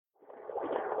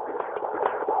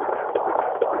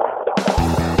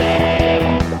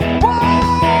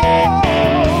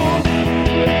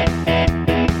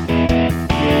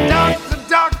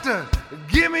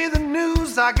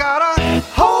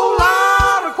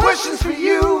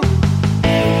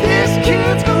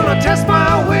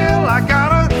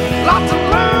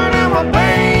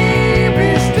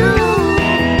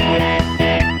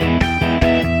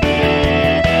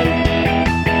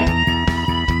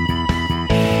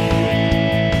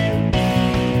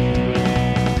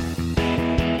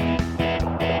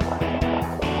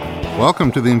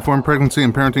Welcome to the Informed Pregnancy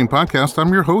and Parenting Podcast.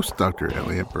 I'm your host, Dr.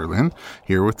 Elliot Berlin,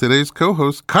 here with today's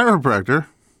co-host, chiropractor,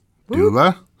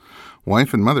 doula,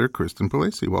 wife and mother, Kristen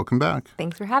Palacey. Welcome back.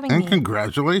 Thanks for having me. And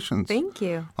congratulations. Thank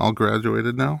you. All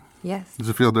graduated now? Yes. Does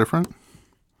it feel different?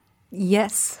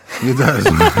 Yes. It does.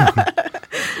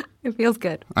 It feels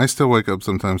good. I still wake up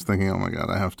sometimes thinking, oh my God,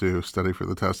 I have to study for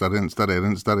the test. I didn't study.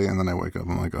 And then I wake up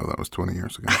and I'm like, oh, that was 20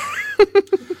 years ago.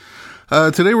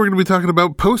 Today we're going to be talking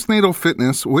about postnatal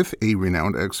fitness with a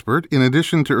renowned expert. In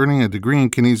addition to earning a degree in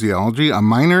kinesiology, a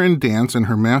minor in dance, and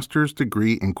her master's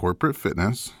degree in corporate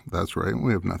fitness. That's right,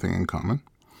 we have nothing in common.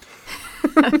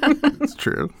 It's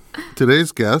true.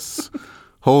 Today's guest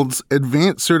holds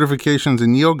advanced certifications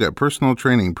in yoga, personal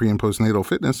training, pre- and postnatal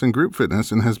fitness, and group fitness,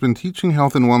 and has been teaching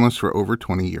health and wellness for over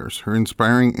 20 years. Her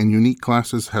inspiring and unique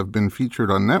classes have been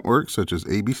featured on networks such as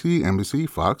ABC, NBC,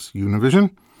 Fox,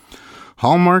 Univision,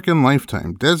 Hallmark, and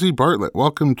Lifetime. Desi Bartlett,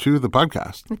 welcome to the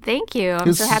podcast. Thank you.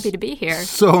 I'm so happy to be here.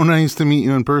 So nice to meet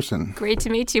you in person. Great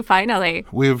to meet you finally.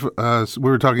 We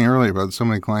were talking earlier about so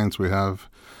many clients we have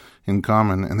in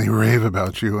common, and they rave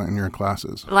about you and your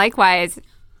classes. Likewise.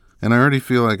 And I already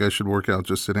feel like I should work out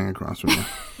just sitting across from you.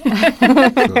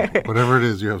 So whatever it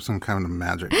is, you have some kind of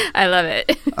magic. I love it.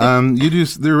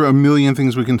 There are a million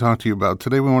things we can talk to you about.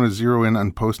 Today we want to zero in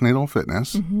on postnatal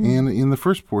fitness. Mm-hmm. And in the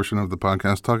first portion of the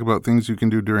podcast, talk about things you can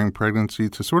do during pregnancy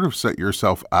to sort of set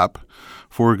yourself up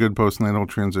for a good postnatal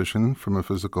transition from a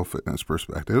physical fitness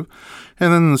perspective.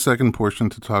 And then in the second portion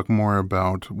to talk more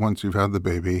about, once you've had the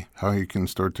baby, how you can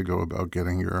start to go about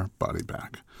getting your body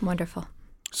back. Wonderful.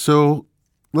 So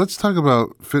let's talk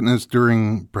about fitness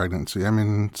during pregnancy. I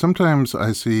mean, sometimes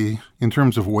I see, in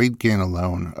terms of weight gain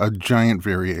alone, a giant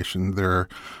variation. There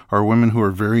are women who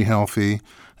are very healthy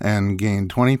and gain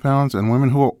 20 pounds, and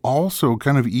women who will also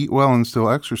kind of eat well and still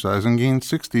exercise and gain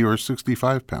 60 or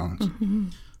 65 pounds.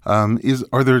 Mm-hmm.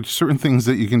 Are there certain things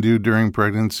that you can do during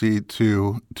pregnancy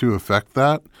to affect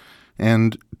that?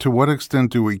 And to what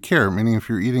extent do we care? Meaning, if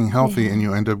you're eating healthy and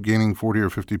you end up gaining 40 or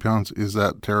 50 pounds, is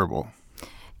that terrible?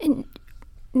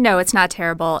 No, it's not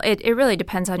terrible. It really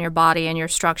depends on your body and your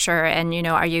structure, and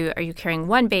are you carrying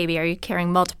one baby? Are you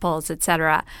carrying multiples, et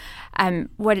cetera?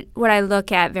 What I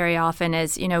look at very often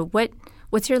is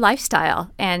what's your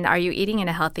lifestyle, and are you eating in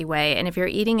a healthy way? And if you're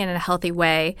eating in a healthy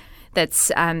way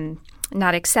that's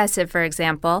not excessive, for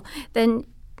example, then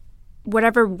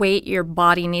whatever weight your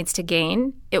body needs to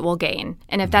gain, it will gain.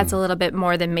 And if that's a little bit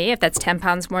more than me, if that's 10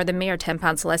 pounds more than me or 10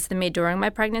 pounds less than me during my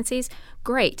pregnancies,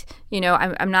 great.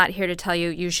 I'm not here to tell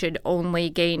you should only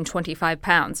gain 25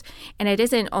 pounds. And it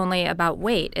isn't only about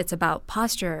weight. It's about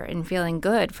posture and feeling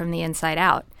good from the inside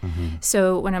out. Mm-hmm.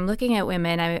 So when I'm looking at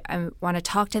women, I want to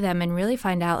talk to them and really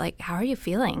find out, how are you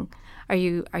feeling? Are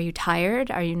you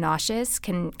tired? Are you nauseous?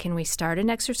 Can we start an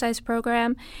exercise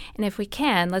program? And if we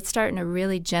can, let's start in a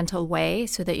really gentle way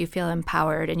so that you feel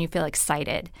empowered and you feel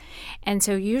excited. And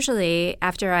so usually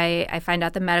after I find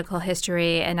out the medical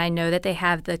history and I know that they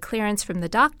have the clearance from the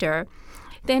doctor,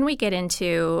 then we get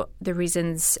into the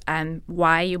reasons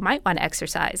why you might want to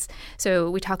exercise.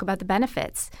 So we talk about the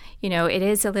benefits. It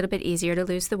is a little bit easier to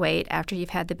lose the weight after you've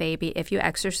had the baby if you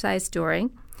exercise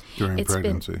during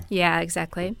pregnancy. Yeah,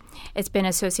 exactly. It's been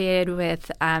associated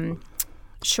with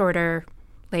shorter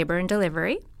labor and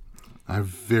delivery. I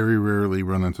very rarely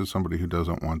run into somebody who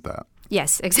doesn't want that.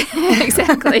 Yes,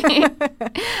 exactly.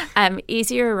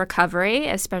 Easier recovery,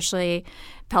 especially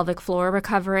pelvic floor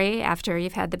recovery after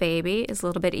you've had the baby, is a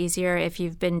little bit easier if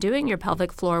you've been doing your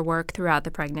pelvic floor work throughout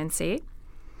the pregnancy.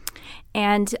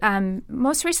 And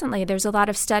most recently, there's a lot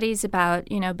of studies about,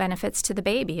 benefits to the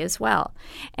baby as well.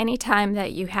 Anytime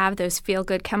that you have those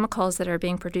feel-good chemicals that are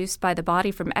being produced by the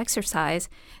body from exercise,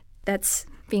 that's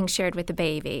being shared with the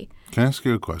baby. Can I ask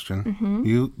you a question? Mm-hmm.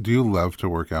 Do you love to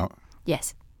work out?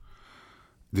 Yes.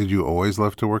 Did you always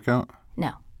love to work out?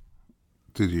 No.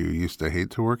 Did you used to hate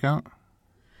to work out?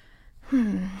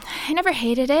 I never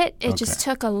hated it. It just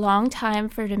took a long time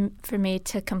for me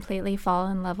to completely fall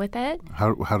in love with it.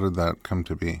 How did that come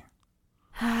to be?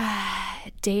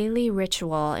 Daily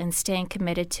ritual and staying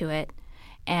committed to it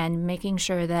and making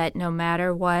sure that no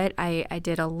matter what, I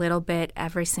did a little bit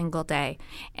every single day.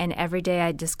 And every day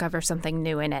I discover something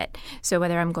new in it. So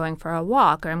whether I'm going for a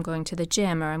walk or I'm going to the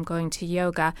gym or I'm going to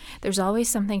yoga, there's always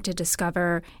something to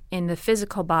discover in the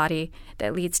physical body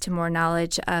that leads to more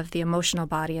knowledge of the emotional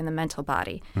body and the mental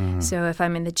body. Mm-hmm. So if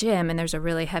I'm in the gym and there's a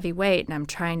really heavy weight and I'm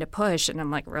trying to push and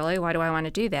I'm like, really, why do I want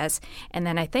to do this? And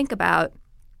then I think about,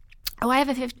 I have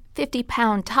a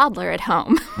 50-pound toddler at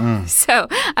home, so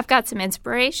I've got some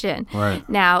inspiration. Right.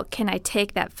 Now, can I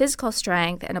take that physical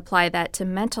strength and apply that to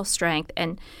mental strength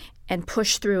and and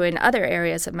push through in other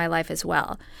areas of my life as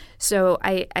well. So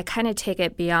I kind of take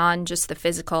it beyond just the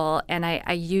physical, and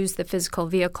I use the physical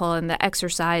vehicle and the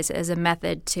exercise as a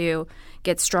method to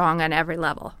get strong on every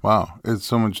level. Wow. It's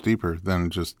so much deeper than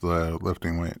just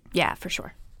lifting weight. Yeah, for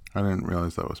sure. I didn't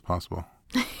realize that was possible.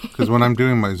 Because when I'm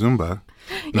doing my Zumba,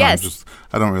 Yes.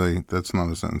 I don't really, that's not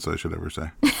a sentence I should ever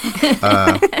say.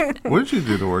 What did you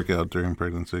do to work out during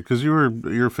pregnancy? Because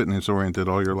you're fitness oriented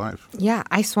all your life. Yeah,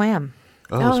 I swam.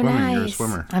 Oh, swimming. nice. You're a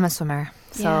swimmer. I'm a swimmer.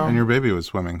 So Yeah. And your baby was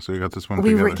swimming, so you got to swim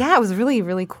together. it was really,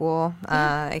 really cool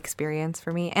experience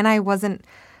for me. And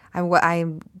I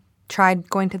tried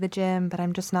going to the gym, but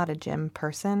I'm just not a gym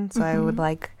person. So I would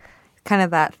like kind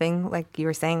of that thing, like you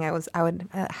were saying,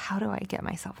 how do I get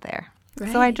myself there?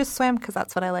 Right. So I just swam because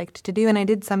that's what I liked to do. And I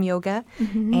did some yoga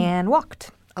and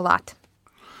walked a lot.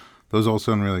 Those all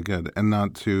sound really good and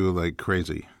not too like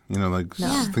crazy,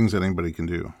 things that anybody can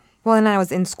do. Well, and I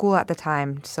was in school at the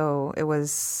time, so it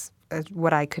was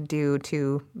what I could do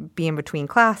to be in between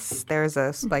class. There's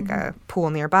a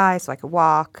pool nearby, so I could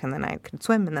walk, and then I could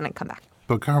swim, and then I'd come back.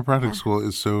 But chiropractic school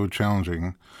is so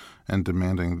challenging and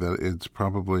demanding that it's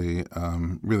probably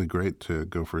really great to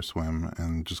go for a swim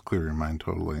and just clear your mind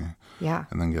totally. Yeah.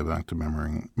 And then get back to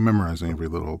memorizing every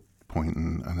little point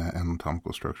in an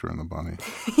anatomical structure in the body.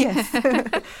 Yes.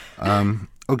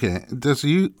 Okay,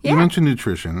 Desi, you mentioned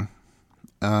nutrition.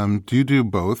 Do you do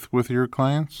both with your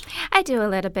clients? I do a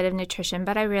little bit of nutrition,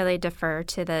 but I really defer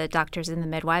to the doctors and the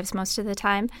midwives most of the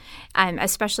time,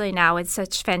 especially now with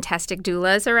such fantastic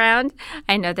doulas around.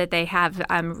 I know that they have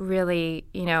really,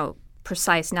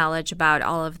 precise knowledge about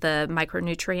all of the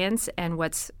micronutrients and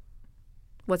what's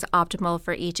optimal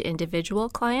for each individual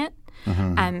client.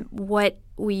 What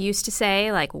we used to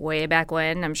say, like way back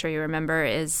when, I'm sure you remember,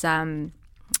 is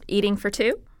eating for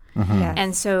two. Yes.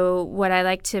 And so what I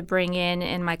like to bring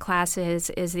in my classes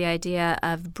is the idea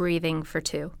of breathing for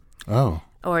two. Oh.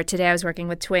 Or today I was working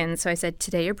with twins, so I said,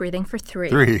 today you're breathing for three.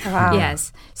 Wow.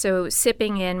 Yes. So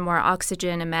sipping in more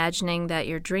oxygen, imagining that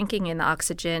you're drinking in the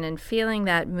oxygen and feeling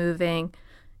that moving,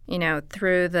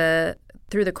 through the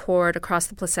cord across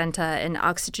the placenta and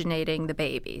oxygenating the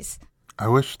babies. I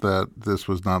wish that this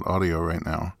was not audio right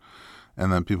now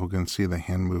and that people can see the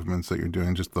hand movements that you're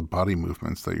doing, just the body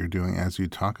movements that you're doing as you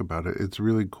talk about it. It's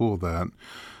really cool that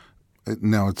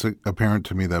now it's apparent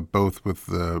to me that both with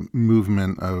the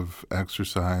movement of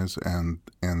exercise and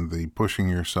the pushing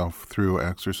yourself through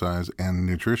exercise and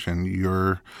nutrition,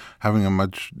 you're having a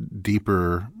much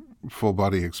deeper full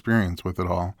body experience with it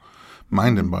all,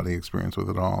 mind and body experience with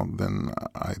it all than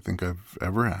I think I've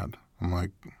ever had. I'm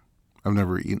like, I've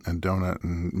never eaten a donut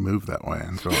and moved that way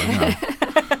until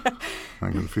I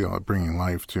can feel it bringing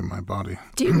life to my body.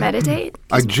 Do you meditate?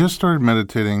 I just started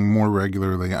meditating more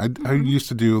regularly. I used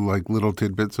to do like little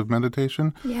tidbits of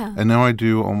meditation. Yeah. And now I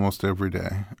do almost every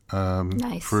day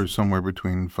Nice. for somewhere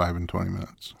between 5 and 20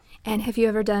 minutes. And have you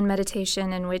ever done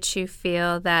meditation in which you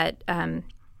feel that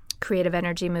creative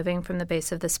energy moving from the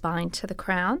base of the spine to the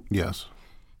crown? Yes.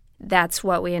 That's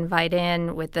what we invite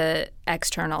in with the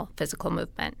external physical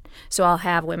movement. So I'll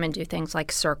have women do things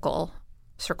like circle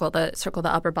the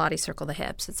upper body, circle the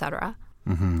hips, etc.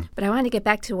 Mm-hmm. But I wanted to get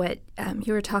back to what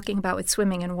you were talking about with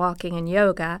swimming and walking and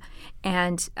yoga.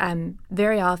 And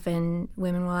very often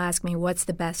women will ask me, what's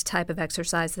the best type of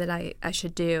exercise that I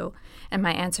should do? And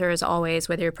my answer is always,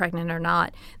 whether you're pregnant or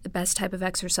not, the best type of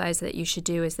exercise that you should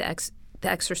do is the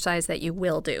exercise that you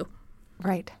will do.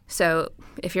 Right. So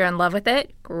if you're in love with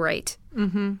it, great.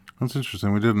 Mm-hmm. That's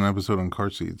interesting. We did an episode on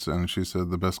car seats, and she said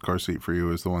the best car seat for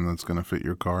you is the one that's going to fit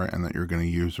your car and that you're going to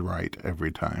use right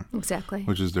every time. Exactly.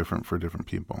 Which is different for different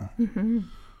people. Mm-hmm.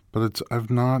 But I've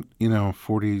not,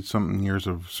 40-something years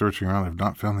of searching around, I've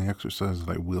not found the exercise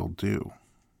that I will do.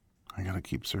 I got to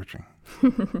keep searching.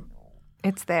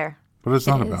 It's there. But it's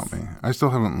not about me. I still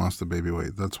haven't lost the baby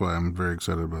weight. That's why I'm very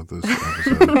excited about this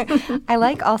episode. I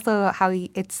like also how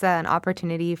it's an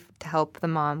opportunity to help the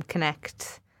mom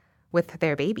connect with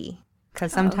their baby.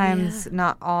 Because sometimes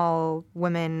not all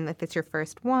women, if it's your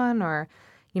first one or,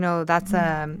 that's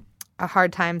a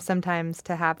hard time sometimes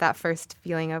to have that first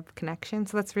feeling of connection.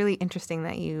 So that's really interesting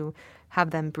that you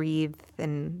have them breathe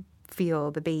and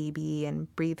feel the baby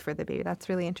and breathe for the baby. That's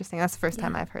really interesting. That's the first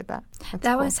time I've heard that.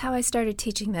 That was how I started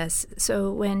teaching this.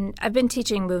 So when I've been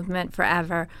teaching movement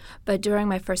forever, but during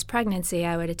my first pregnancy,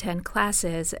 I would attend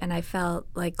classes and I felt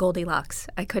like Goldilocks.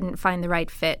 I couldn't find the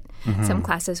right fit. Mm-hmm. Some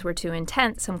classes were too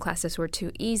intense. Some classes were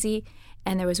too easy.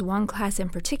 And there was one class in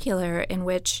particular in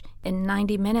which in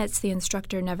 90 minutes, the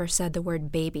instructor never said the word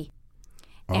baby.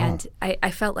 Oh. And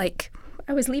I felt like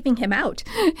I was leaving him out.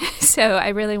 So I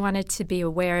really wanted to be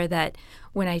aware that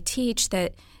when I teach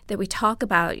that we talk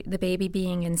about the baby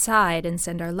being inside and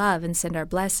send our love and send our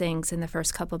blessings in the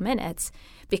first couple minutes,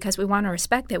 because we want to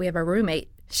respect that we have a roommate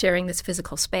sharing this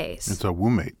physical space. It's a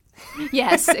womb-mate.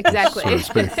 Yes, exactly. So to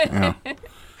speak, yeah.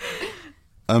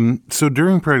 So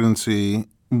during pregnancy,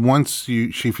 once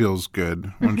she feels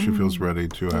good, when she feels ready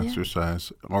to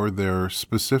exercise, are there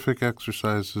specific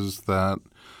exercises that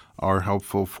are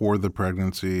helpful for the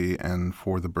pregnancy and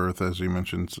for the birth? As you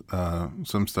mentioned,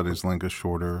 some studies link a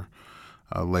shorter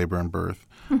labor and birth.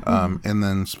 And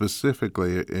then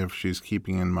specifically, if she's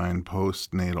keeping in mind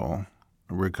postnatal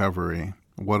recovery,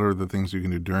 what are the things you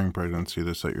can do during pregnancy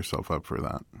to set yourself up for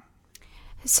that?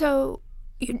 So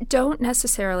you don't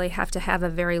necessarily have to have a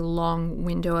very long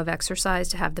window of exercise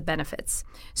to have the benefits.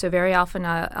 So very often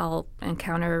I'll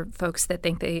encounter folks that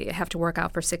think they have to work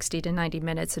out for 60 to 90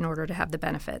 minutes in order to have the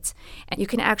benefits. And you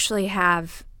can actually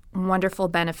have wonderful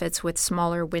benefits with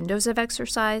smaller windows of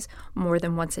exercise more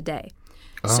than once a day.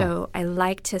 Oh. So I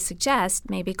like to suggest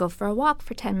maybe go for a walk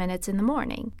for 10 minutes in the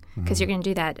morning, because you're going to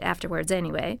do that afterwards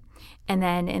anyway. And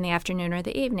then in the afternoon or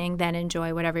the evening, then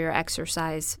enjoy whatever your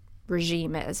exercise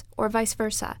regime is, or vice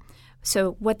versa.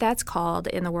 So what that's called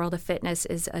in the world of fitness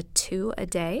is a 2 a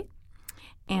day.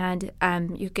 And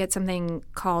you get something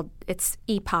called, it's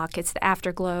EPOC, it's the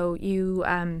afterglow. You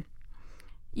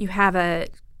have a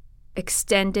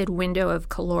extended window of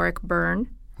caloric burn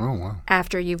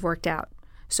after you've worked out.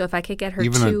 So if I could get her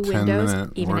even 2 windows,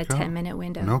 even workout? a 10-minute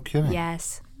window. No kidding.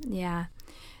 Yes. Yeah.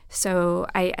 So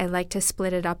I like to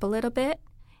split it up a little bit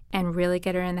and really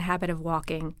get her in the habit of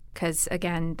walking, because,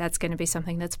 again, that's going to be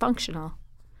something that's functional.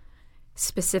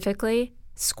 Specifically,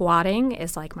 squatting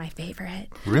is like my favorite.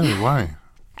 Really? Why?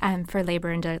 For labor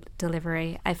and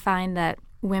delivery. I find that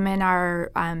women are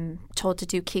told to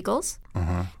do Kegels.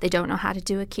 They don't know how to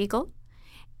do a Kegel.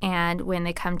 And when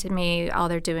they come to me, all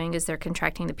they're doing is they're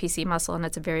contracting the PC muscle, and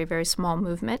it's a very, very small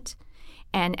movement.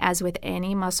 And as with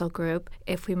any muscle group,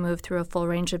 if we move through a full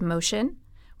range of motion,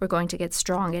 we're going to get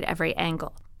strong at every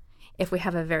angle. If we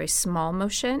have a very small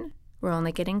motion, we're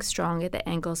only getting strong at the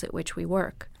angles at which we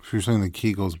work. So you're saying the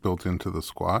Kegel's built into the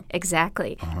squat?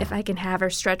 Exactly. If I can have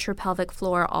her stretch her pelvic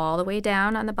floor all the way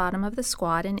down on the bottom of the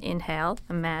squat and inhale,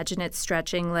 imagine it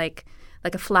stretching like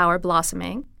a flower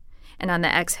blossoming. And on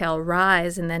the exhale,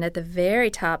 rise, and then at the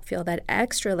very top, feel that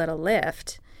extra little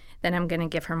lift, then I'm going to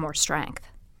give her more strength.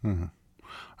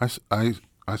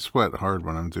 I sweat hard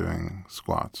when I'm doing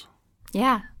squats.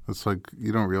 Yeah. It's like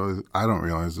I don't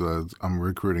realize that I'm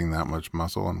recruiting that much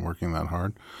muscle and working that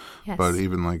hard. Yes. But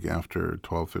even like after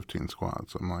 12, 15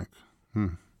 squats, I'm like,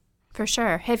 For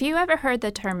sure. Have you ever heard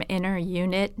the term inner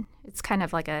unit? It's kind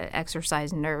of like an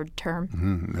exercise nerd term.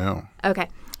 No. Okay.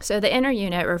 So the inner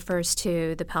unit refers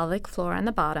to the pelvic floor on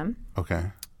the bottom.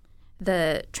 Okay.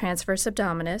 The transverse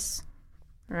abdominis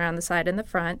around the side and the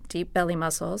front, deep belly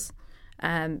muscles,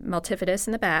 multifidus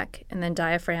in the back, and then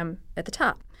diaphragm at the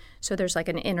top. So there's like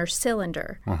an inner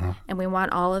cylinder. And we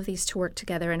want all of these to work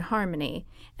together in harmony.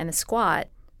 And the squat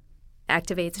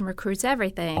activates and recruits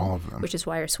everything, all of them, which is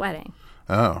why you're sweating.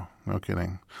 Oh, no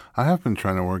kidding. I have been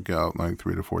trying to work out like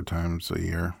 3 to 4 times a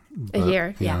year. A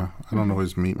year, yeah. I don't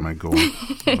always meet my goal,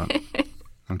 but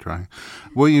I'm trying.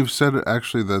 What you've said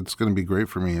actually that's going to be great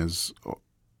for me is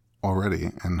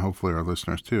already, and hopefully our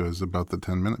listeners too, is about the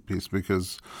 10-minute piece,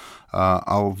 because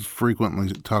I'll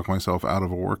frequently talk myself out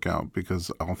of a workout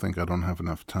because I'll think I don't have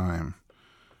enough time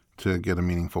to get a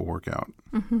meaningful workout.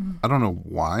 I don't know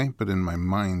why, but in my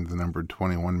mind, the number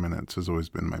 21 minutes has always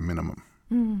been my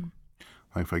minimum.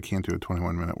 Like if I can't do a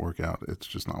 21-minute workout, it's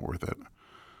just not worth it.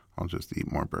 I'll just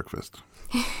eat more breakfast.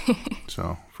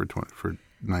 So for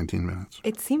 19 minutes.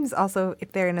 It seems also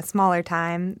if they're in a smaller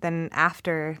time, then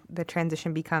after the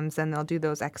transition becomes, then they'll do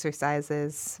those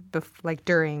exercises like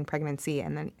during pregnancy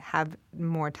and then have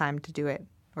more time to do it,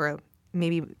 or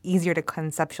maybe easier to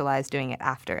conceptualize doing it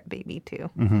after a baby too.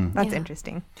 That's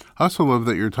interesting. I also love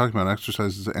that you're talking about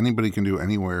exercises that anybody can do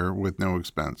anywhere with no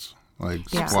expense, like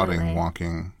squatting, Absolutely.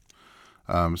 walking.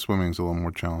 Swimming's a little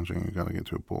more challenging. You got to get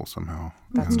to a pool somehow.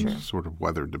 That's true. Sort of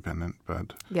weather dependent,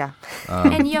 but Yeah.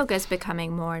 And yoga is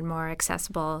becoming more and more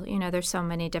accessible. You know, there's so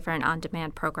many different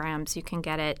on-demand programs. You can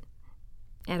get it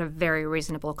at a very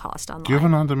reasonable cost online. Do you have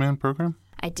an on-demand program?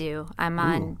 I do. I'm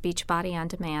on Beachbody On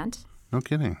Demand. No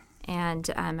kidding. And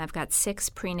I've got 6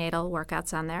 prenatal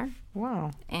workouts on there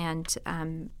Wow. and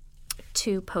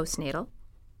 2 postnatal.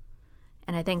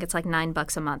 And I think it's like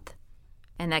 $9 a month.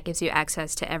 And that gives you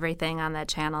access to everything on that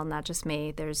channel, not just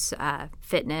me. There's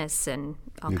fitness and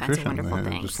all kinds of wonderful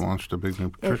They things. just launched a big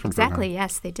nutrition Exactly, program.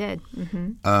 yes, they did.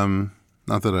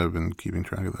 Not that I've been keeping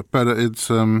track of that. But it's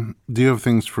do you have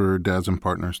things for dads and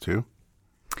partners too?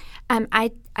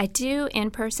 I do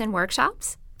in-person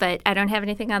workshops, but I don't have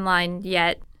anything online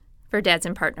yet for dads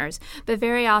and partners. But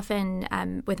very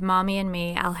often with Mommy and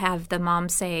Me, I'll have the mom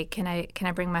say, can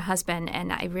I bring my husband?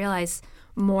 And I realize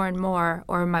more and more,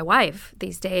 or my wife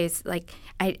these days, like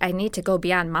I need to go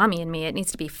beyond Mommy and Me. It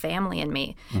needs to be family and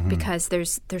me, because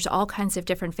there's all kinds of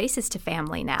different faces to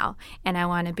family now, and I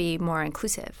want to be more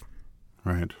inclusive.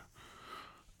 Right.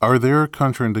 Are there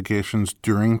contraindications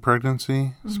during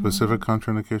pregnancy, specific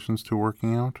contraindications to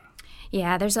working out?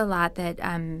 Yeah, there's a lot that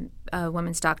a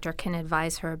woman's doctor can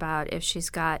advise her about if she's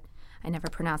got, I never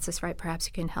pronounce this right, perhaps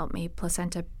you can help me,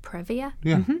 placenta previa?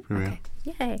 Yeah, previa.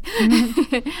 Okay.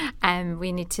 Yay.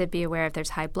 We need to be aware if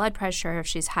there's high blood pressure, if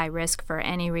she's high risk for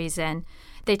any reason.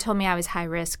 They told me I was high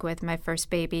risk with my first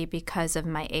baby because of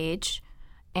my age,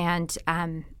 and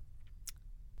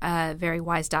a very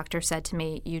wise doctor said to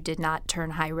me, you did not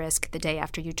turn high risk the day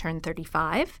after you turned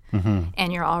 35,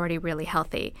 and you're already really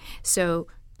healthy. So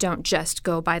don't just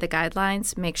go by the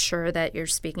guidelines. Make sure that you're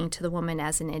speaking to the woman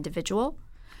as an individual.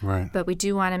 Right. But we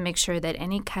do want to make sure that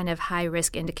any kind of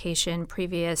high-risk indication,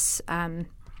 previous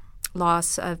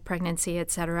loss of pregnancy, et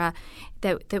cetera,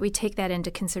 that we take that into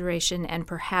consideration, and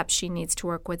perhaps she needs to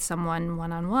work with someone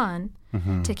one-on-one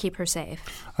to keep her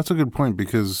safe. That's a good point,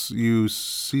 because you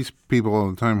see people all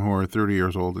the time who are 30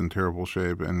 years old in terrible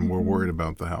shape and we're worried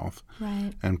about the health.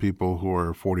 Right. And people who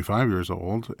are 45 years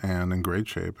old and in great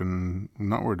shape and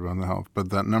not worried about the health. But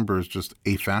that number is just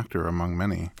a factor among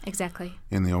many. Exactly.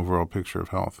 In the overall picture of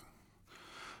health.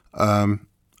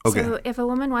 Okay. So if a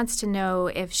woman wants to know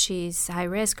if she's high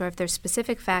risk or if there's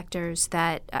specific factors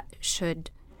that should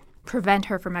prevent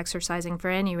her from exercising for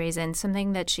any reason,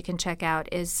 something that she can check out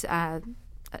is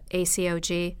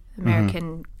ACOG,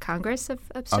 American Congress of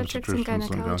Obstetrics and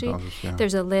Gynecology. Yeah.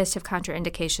 There's a list of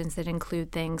contraindications that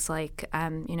include things like,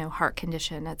 heart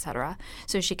condition, et cetera.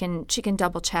 So she can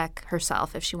double check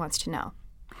herself if she wants to know.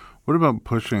 What about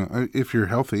pushing? If you're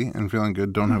healthy and feeling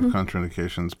good, don't have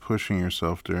contraindications, pushing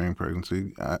yourself during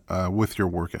pregnancy with your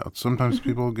workouts. Sometimes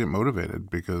people get motivated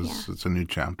because it's a new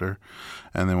chapter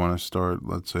and they want to start,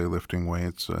 let's say, lifting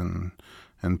weights and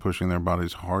pushing their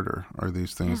bodies harder. Are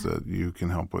these things that you can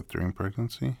help with during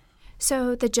pregnancy?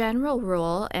 So the general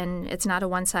rule, and it's not a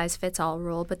one-size-fits-all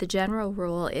rule, but the general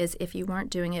rule is if you weren't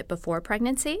doing it before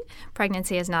pregnancy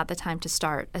is not the time to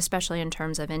start, especially in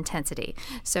terms of intensity.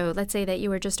 So let's say that you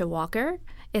were just a walker.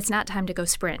 It's not time to go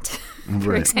sprint,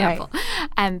 for example.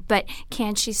 Right. But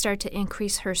can she start to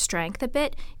increase her strength a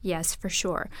bit? Yes, for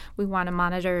sure. We want to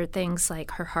monitor things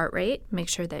like her heart rate, make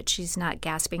sure that she's not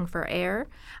gasping for air.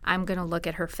 I'm going to look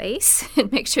at her face and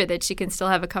make sure that she can still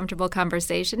have a comfortable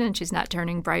conversation and she's not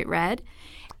turning bright red.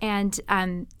 And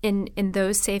in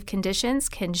those safe conditions,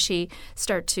 can she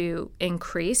start to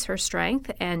increase her strength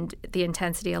and the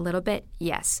intensity a little bit?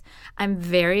 Yes. I'm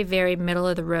very, very middle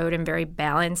of the road and very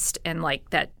balanced and like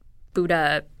that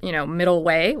Buddha, middle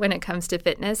way when it comes to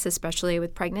fitness, especially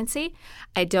with pregnancy.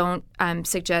 I don't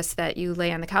suggest that you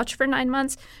lay on the couch for 9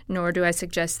 months, nor do I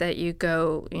suggest that you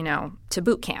go, to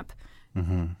boot camp.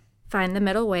 Find the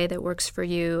middle way that works for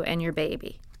you and your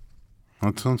baby.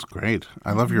 That sounds great.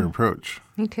 I love your approach.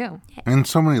 Me too. In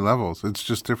so many levels. It's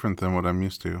just different than what I'm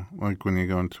used to. Like when you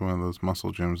go into one of those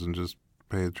muscle gyms and just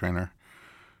pay a trainer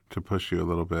to push you a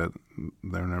little bit,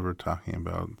 they're never talking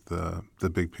about the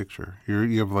big picture.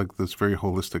 You have like this very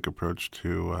holistic approach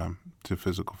to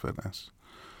physical fitness.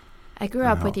 I grew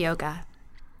up with yoga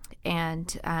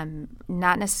and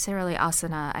not necessarily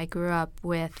asana. I grew up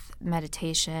with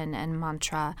meditation and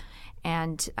mantra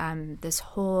and this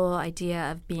whole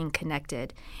idea of being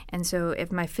connected. And so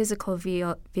if my physical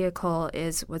vehicle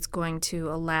is what's going to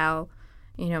allow,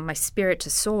 my spirit to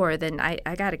soar, then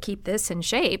I got to keep this in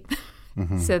shape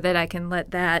so that I can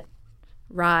let that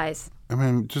rise. I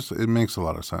mean, it makes a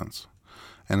lot of sense.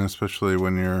 And especially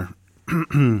when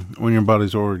when your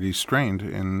body's already strained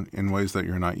in ways that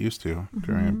you're not used to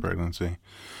during a pregnancy,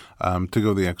 to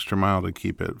go the extra mile to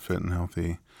keep it fit and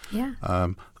healthy. Yeah.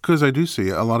 Because I do see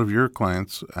a lot of your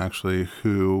clients actually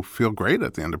who feel great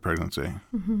at the end of pregnancy.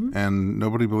 And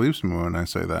nobody believes me when I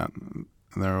say that.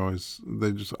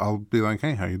 I'll be like,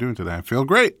 hey, how you doing today? I feel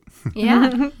great.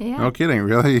 Yeah. No kidding.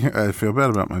 Really? I feel bad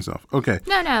about myself. Okay.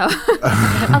 No.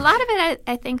 A lot of it,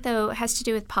 I think, though, has to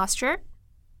do with posture.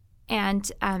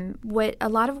 And a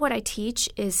lot of what I teach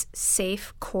is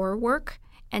safe core work.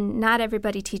 And not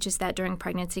everybody teaches that during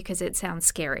pregnancy because it sounds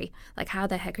scary. Like, how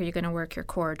the heck are you going to work your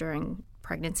core during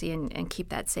pregnancy and keep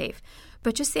that safe?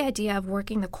 But just the idea of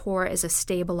working the core as a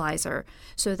stabilizer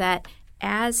so that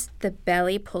as the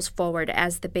belly pulls forward,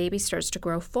 as the baby starts to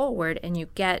grow forward, and you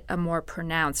get a more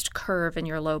pronounced curve in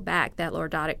your low back, that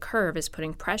lordotic curve is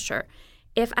putting pressure.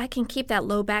 If I can keep that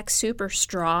low back super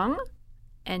strong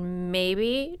and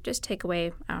maybe just take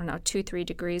away, 2-3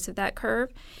 degrees of that curve,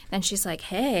 then she's like,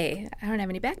 hey, I don't have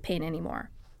any back pain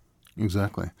anymore.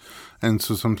 Exactly. And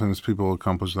so sometimes people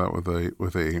accomplish that with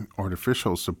a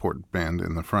artificial support band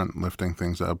in the front, lifting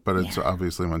things up, but it's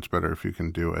obviously much better if you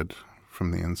can do it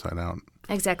from the inside out.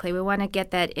 Exactly. We want to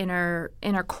get that inner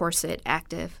corset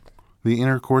active. The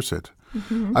inner corset.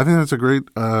 Mm-hmm. I think that's a great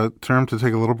term to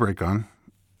take a little break on,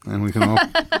 and we can all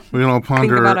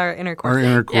ponder think about our inner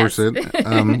corset. Yes.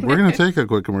 We're going to take a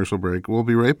quick commercial break. We'll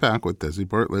be right back with Desi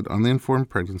Bartlett on the Informed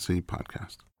Pregnancy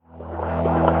Podcast.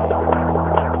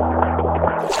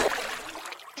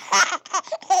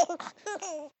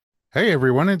 Hey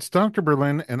everyone, it's Dr.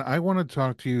 Berlin, and I want to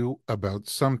talk to you about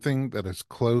something that is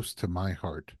close to my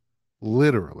heart.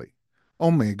 Literally.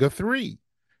 Omega-3.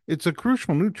 It's a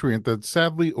crucial nutrient that's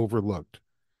sadly overlooked.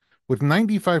 With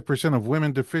 95% of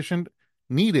women deficient,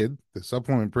 Needed, the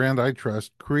supplement brand I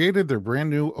trust, created their brand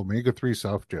new Omega-3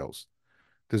 soft gels.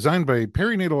 Designed by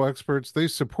perinatal experts, they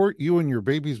support you and your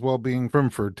baby's well-being from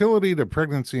fertility to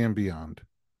pregnancy and beyond.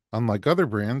 Unlike other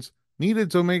brands,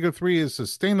 Needed's Omega-3 is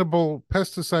sustainable,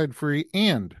 pesticide-free,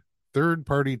 and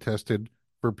third-party tested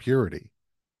for purity.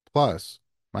 Plus,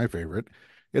 my favorite,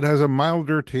 it has a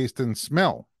milder taste and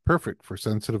smell, perfect for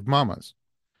sensitive mamas.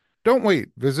 Don't wait.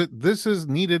 Visit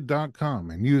thisisneeded.com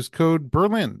and use code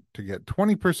BERLIN to get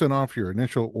 20% off your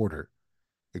initial order.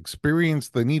 Experience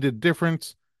the needed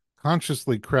difference,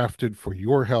 consciously crafted for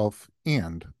your health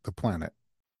and the planet.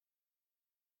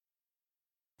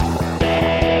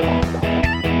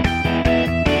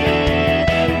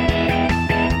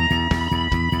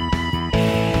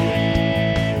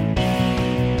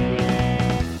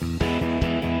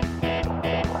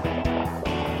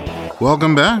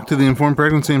 Welcome back to the Informed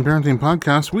Pregnancy and Parenting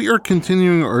Podcast. We are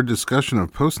continuing our discussion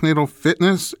of postnatal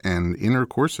fitness and inner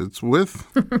corsets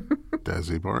with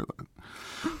Desi Bartlett.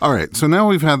 All right, so now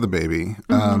we've had the baby.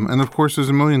 And of course, there's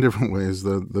a million different ways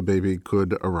the baby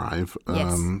could arrive.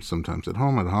 Yes. Sometimes at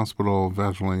home, at a hospital,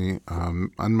 vaginally,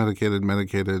 unmedicated,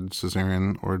 medicated,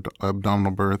 cesarean, or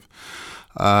abdominal birth.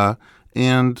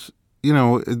 And, you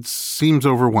know, it seems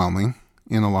overwhelming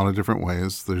in a lot of different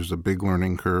ways. There's a big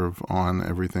learning curve on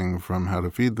everything from how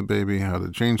to feed the baby, how to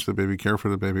change the baby, care for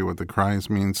the baby, what the cries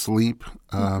mean, sleep.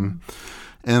 And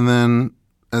then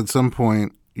at some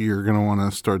point, you're going to want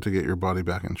to start to get your body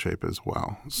back in shape as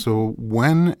well. So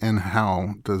when and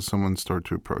how does someone start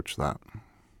to approach that?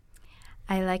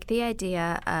 I like the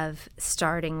idea of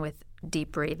starting with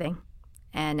deep breathing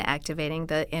and activating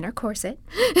the inner corset.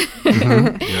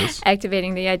 Yes.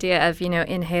 Activating the idea of,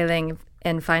 inhaling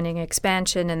and finding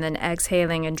expansion and then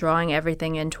exhaling and drawing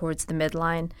everything in towards the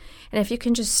midline. And if you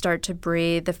can just start to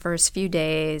breathe the first few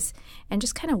days and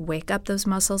just kind of wake up those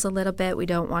muscles a little bit, we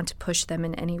don't want to push them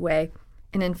in any way.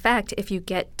 And in fact, if you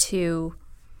get too,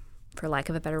 for lack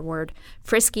of a better word,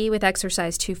 frisky with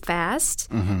exercise too fast,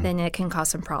 then it can cause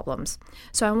some problems.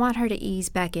 So I want her to ease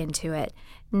back into it.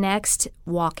 Next,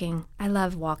 walking. I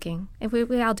love walking.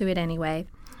 We all do it anyway.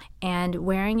 And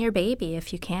wearing your baby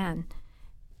if you can.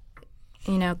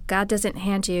 You know, God doesn't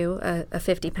hand you a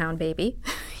 50-pound baby.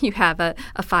 You have a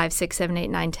 5, 6, 7, 8,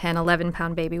 9, 10,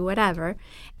 11-pound baby, whatever.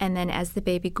 And then as the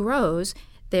baby grows,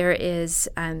 there is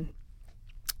an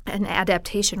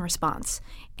adaptation response.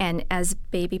 And as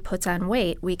baby puts on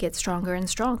weight, we get stronger and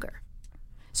stronger.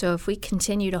 So if we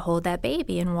continue to hold that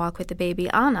baby and walk with the baby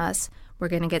on us, we're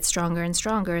going to get stronger and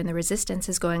stronger, and the resistance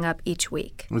is going up each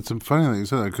week. It's funny that you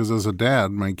said that, because as a dad,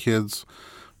 my kids,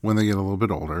 when they get a little bit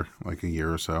older, like a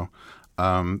year or so,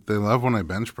 they love when I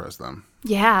bench press them.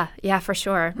 Yeah, for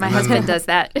sure. My husband does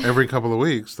that. Every couple of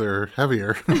weeks, they're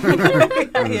heavier. And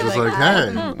it's just like,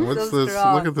 hey, what's so this?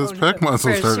 strong. Look at this pec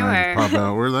muscle For starting sure. to pop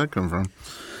out. Where'd that come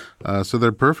from? So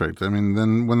they're perfect. I mean,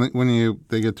 then when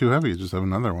they get too heavy, you just have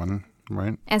another one,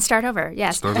 right? And start over,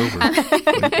 yes. Start over.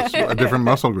 It's a different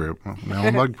muscle group. Now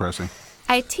I'm leg pressing.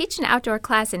 I teach an outdoor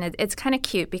class, and it's kind of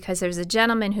cute because there's a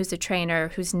gentleman who's a trainer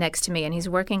who's next to me, and he's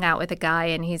working out with a guy,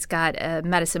 and he's got a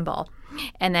medicine ball.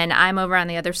 And then I'm over on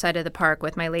the other side of the park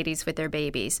with my ladies with their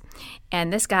babies.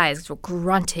 And this guy is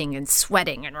grunting and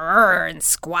sweating and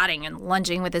squatting and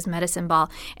lunging with his medicine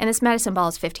ball. And this medicine ball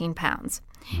is 15 pounds.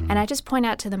 And I just point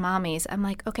out to the mommies, I'm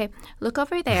like, okay, look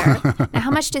over there. Now,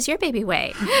 how much does your baby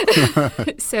weigh?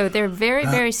 So they're very,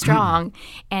 very strong,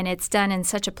 and it's done in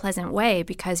such a pleasant way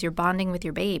because you're bonding with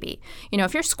your baby. You know,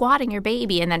 if you're squatting your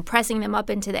baby and then pressing them up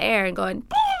into the air and going,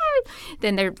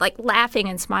 then they're like laughing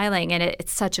and smiling, and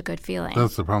it's such a good feeling.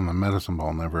 That's the problem. The medicine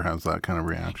ball never has that kind of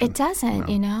reaction. It doesn't,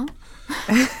 you know?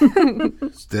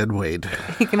 It's dead weight.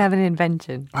 You can have an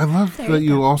invention. I love that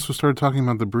you also started talking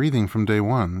about the breathing from day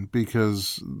one,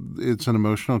 because it's an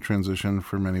emotional transition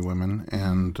for many women,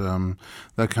 and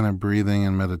that kind of breathing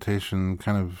and meditation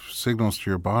kind of signals to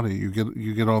your body. You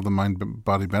get all the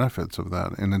mind-body benefits of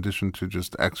that, in addition to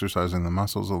just exercising the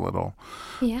muscles a little.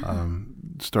 Yeah.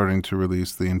 Starting to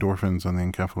release the endorphins and the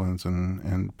enkephalins,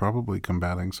 and probably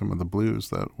combating some of the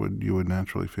blues that you would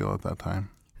naturally feel at that time.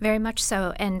 Very much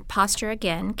so. And posture,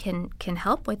 again, can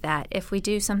help with that. If we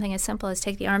do something as simple as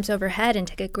take the arms overhead and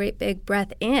take a great big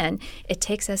breath in, it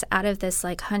takes us out of this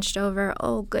like hunched over,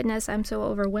 oh goodness, I'm so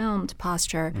overwhelmed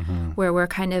posture, where we're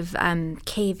kind of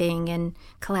caving and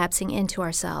collapsing into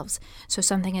ourselves. So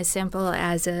something as simple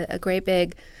as a great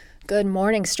big good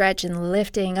morning stretch and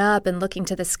lifting up and looking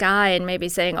to the sky and maybe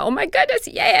saying, oh my goodness,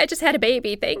 yay, I just had a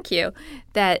baby, thank you.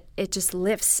 That it just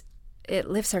lifts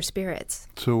our spirits.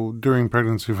 So during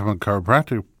pregnancy, from a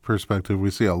chiropractic perspective, we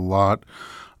see a lot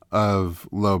of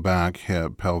low back,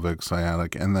 hip, pelvic,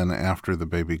 sciatic, and then after the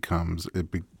baby comes, it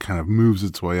kind of moves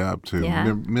its way up to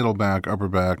middle back, upper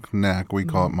back, neck. We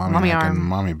call it mommy neck arm. and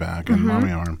mommy back and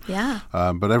mommy arm. Yeah.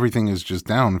 But everything is just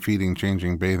down, feeding,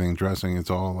 changing, bathing, dressing. It's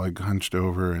all like hunched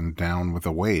over and down with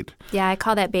a weight. Yeah, I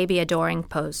call that baby adoring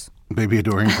pose. Baby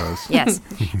adoring pose. Yes.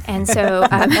 And so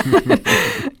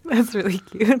That's really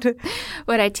cute.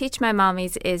 what I teach my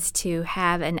mommies is to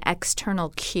have an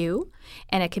external cue,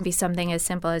 and it can be something as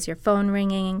simple as your phone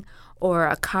ringing or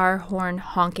a car horn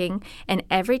honking. And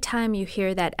every time you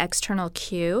hear that external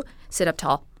cue, sit up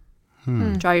tall.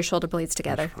 Draw your shoulder blades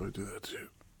together. I should probably do that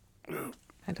too.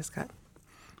 I just got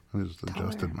I just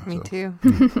adjusted myself. me too.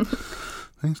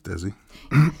 Thanks, Desi.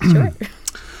 Sure.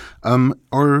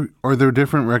 Are there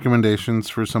different recommendations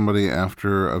for somebody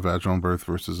after a vaginal birth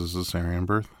versus a cesarean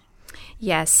birth?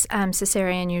 Yes,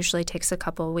 cesarean usually takes a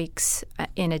couple of weeks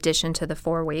in addition to the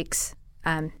 4 weeks.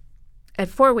 At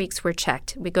 4 weeks, we're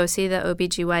checked. We go see the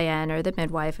OBGYN or the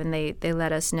midwife, and they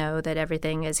let us know that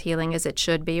everything is healing as it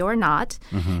should be or not.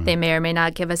 They may or may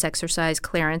not give us exercise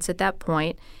clearance at that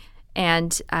point.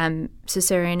 And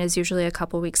cesarean is usually a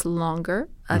couple weeks longer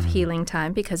of healing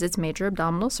time because it's major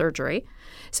abdominal surgery.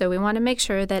 So we want to make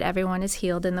sure that everyone is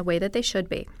healed in the way that they should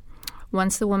be.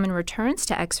 Once the woman returns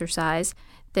to exercise,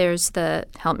 there's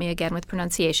help me again with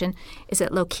pronunciation, is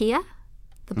it lochia,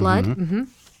 the blood?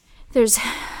 There's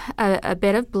a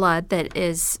bit of blood that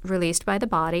is released by the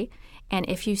body, and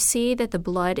if you see that the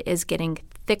blood is getting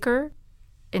thicker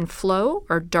in flow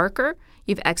or darker,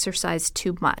 you've exercised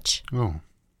too much. Oh.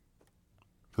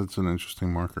 That's an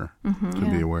interesting marker to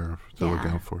be aware of, to look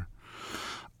out for.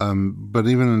 But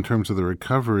even in terms of the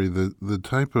recovery, the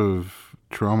type of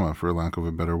trauma, for lack of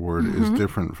a better word, is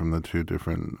different from the two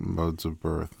different modes of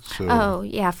birth. So, oh,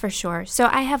 yeah, for sure. So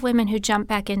I have women who jump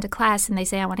back into class and they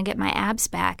say, I want to get my abs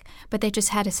back, but they just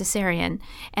had a cesarean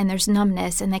and there's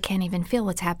numbness and they can't even feel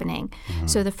what's happening.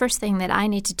 So the first thing that I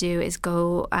need to do is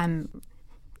go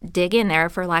dig in there,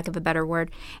 for lack of a better word,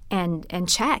 and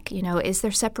check, is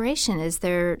there separation? Is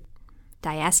there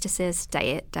diastasis,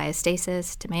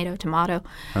 tomato?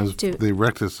 Has the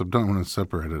rectus abdominis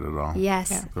separated at all?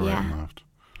 Yes. The right and left.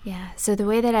 Yeah. So the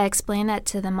way that I explain that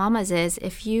to the mamas is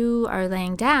if you are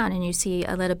laying down and you see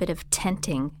a little bit of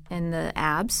tenting in the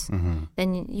abs,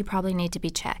 then you probably need to be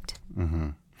checked.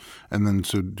 And then,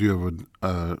 so do you have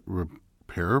a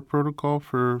repair protocol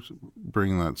for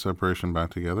bringing that separation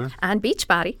back together? On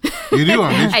Beachbody. You do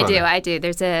on Beachbody? I do.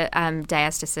 There's a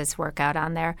diastasis workout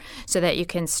on there so that you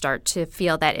can start to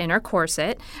feel that inner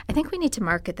corset. I think we need to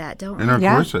market that, don't we? Inner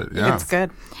corset, yeah. It's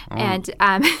good. And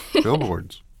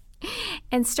billboards.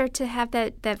 And start to have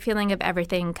that feeling of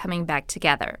everything coming back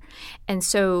together. And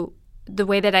so the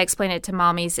way that I explain it to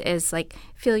mommies is like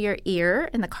feel your ear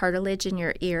and the cartilage in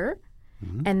your ear.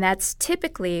 And that's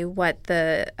typically what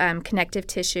the connective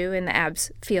tissue in the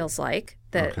abs feels like.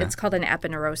 It's called an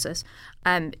aponeurosis.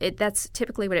 That's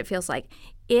typically what it feels like.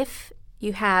 If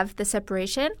you have the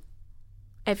separation,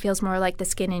 it feels more like the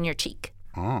skin in your cheek.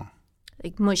 Oh.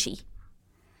 Like mushy.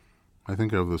 I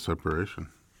think I have the separation.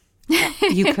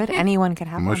 Anyone could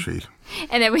have mushy. one.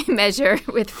 And then we measure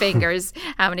with fingers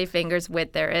how many fingers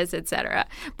width there is, etc.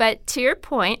 But to your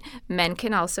point, men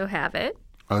can also have it.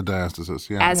 Diastasis,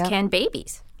 yeah. As can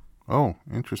babies. Oh,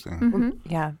 interesting.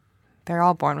 Yeah. They're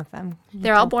all born with them.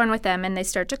 They're all born with them, and they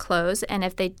start to close. And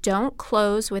if they don't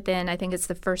close within, I think it's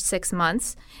the first 6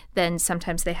 months, then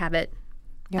sometimes they have it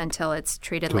until it's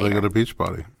treated later. Until they get a beach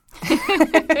body.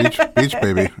 beach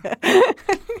baby.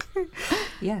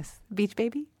 Yes. Beach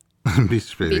baby?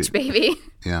 Beach baby. Beach baby.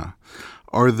 Yeah.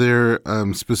 Are there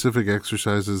specific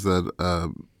exercises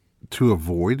that to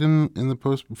avoid in the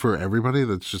post for everybody?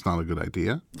 That's just not a good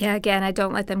idea. Yeah, again, I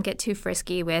don't let them get too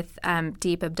frisky with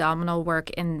deep abdominal work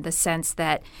in the sense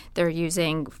that they're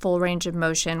using full range of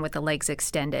motion with the legs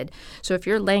extended. So if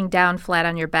you're laying down flat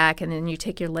on your back and then you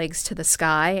take your legs to the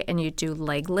sky and you do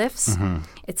leg lifts,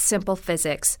 it's simple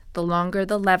physics. The longer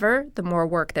the lever, the more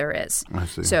work there is. I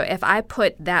see. So if I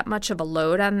put that much of a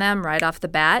load on them right off the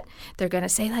bat, they're going to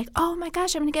say like, oh my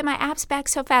gosh, I'm going to get my abs back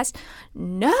so fast.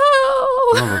 No!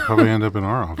 Well, they'll probably end up in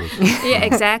our office. Yeah,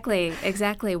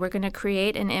 exactly. We're going to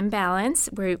create an imbalance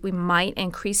where we might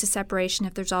increase a separation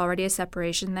if there's already a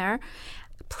separation there.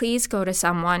 Please go to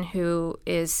someone who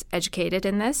is educated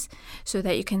in this so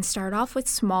that you can start off with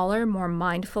smaller, more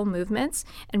mindful movements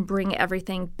and bring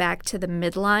everything back to the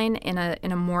midline in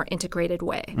a more integrated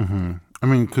way. Mm-hmm. I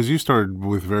mean, because you started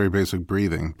with very basic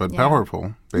breathing, but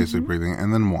powerful basic breathing,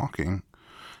 and then walking.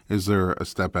 Is there a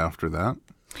step after that?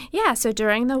 Yeah, so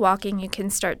during the walking, you can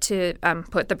start to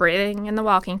put the breathing and the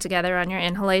walking together. On your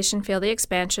inhalation, feel the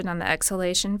expansion. On the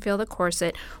exhalation, feel the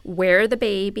corset. Wear the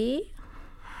baby.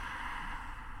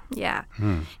 Yeah.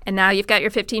 And now you've got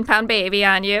your 15-pound baby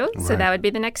on you, so that would be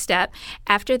the next step.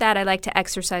 After that, I like to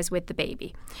exercise with the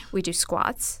baby. We do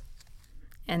squats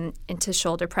and into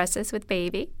shoulder presses with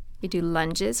baby. We do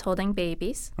lunges holding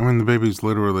babies. I mean, the baby's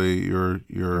literally your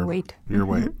weight. Your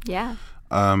weight. Yeah.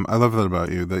 I love that about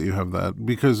you, that you have that.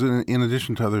 Because in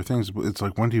addition to other things, it's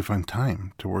like, when do you find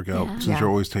time to work out since you're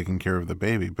always taking care of the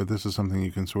baby? But this is something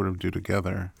you can sort of do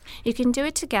together. You can do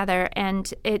it together,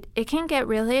 and it can get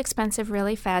really expensive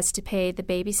really fast to pay the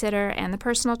babysitter and the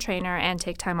personal trainer and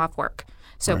take time off work.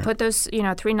 So put those,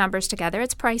 3 numbers together.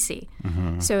 It's pricey.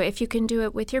 So if you can do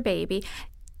it with your baby.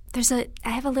 I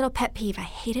have a little pet peeve. I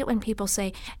hate it when people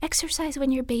say, exercise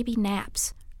when your baby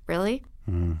naps. Really?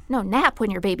 No, nap when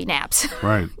your baby naps.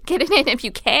 Right. Get it in if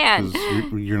you can.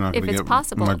 You're not going to get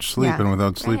possible. much sleep, and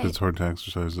without sleep, it's hard to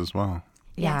exercise as well.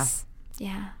 Yes.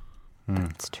 Yeah.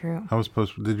 That's true.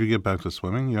 Did you get back to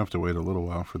swimming? You have to wait a little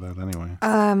while for that anyway.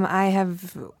 I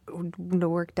have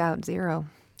worked out 0.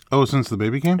 Oh, since the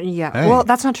baby came? Yeah. Hey. Well,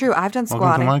 that's not true. I've done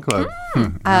squatting. Welcome to my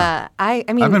club. I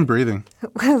mean, I've been breathing.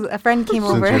 A friend came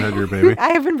over. Since you had your baby. I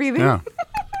have been breathing. Yeah.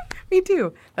 Me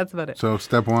too. That's about it. So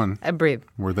step 1. I breathe.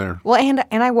 We're there. Well,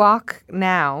 and I walk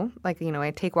now. Like,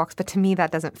 I take walks. But to me,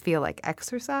 that doesn't feel like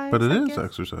exercise. But it is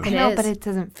exercise. I know, but it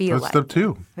doesn't feel That's step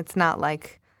 2. It's not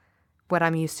like what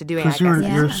I'm used to doing. Because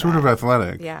you're sort of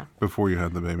athletic before you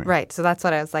had the baby. Right. So that's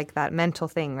what I was like, that mental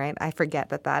thing, right? I forget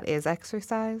that is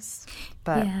exercise.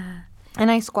 But and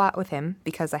I squat with him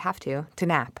because I have to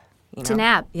nap. To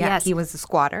nap, yes. He was a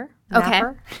squatter. Okay.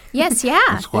 Napper. Yes,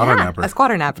 yeah. A squatter napper. A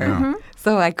squatter napper. Yeah. Mm-hmm.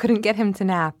 So I couldn't get him to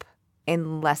nap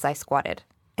unless I squatted.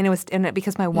 And it was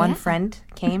because my one friend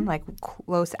came like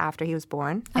close after he was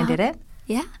born and did it.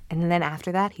 Yeah. And then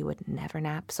after that, he would never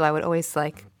nap. So I would always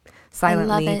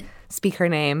silently speak her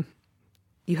name.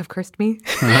 You have cursed me.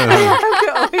 I would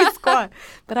always squat.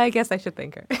 But I guess I should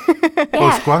thank her.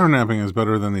 Well, squatter napping is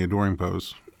better than the adoring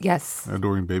pose. Yes.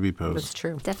 Adoring baby pose. That's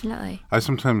true. Definitely. I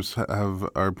sometimes have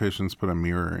our patients put a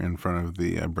mirror in front of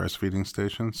the breastfeeding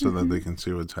station so that they can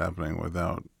see what's happening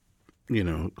without,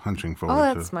 hunching forward. Oh,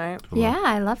 that's smart. Yeah,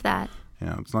 I love that.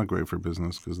 Yeah, it's not great for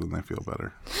business because then they feel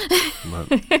better.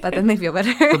 But then they feel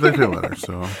better. But they feel better,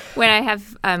 so. When I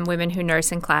have women who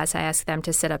nurse in class, I ask them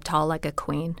to sit up tall like a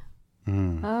queen.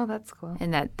 Oh, that's cool.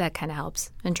 And that kind of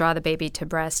helps. And draw the baby to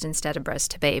breast instead of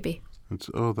breast to baby. That's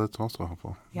also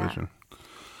helpful. Yeah. Vision.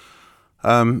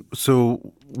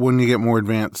 So when you get more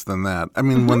advanced than that, I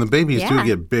mean, when the babies do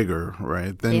get bigger,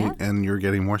 right, then and you're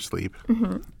getting more sleep,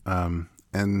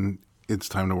 and it's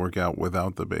time to work out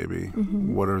without the baby.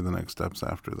 What are the next steps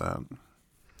after that?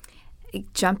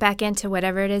 Jump back into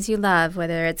whatever it is you love,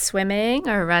 whether it's swimming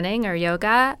or running or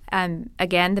yoga.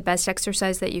 Again, the best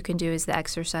exercise that you can do is the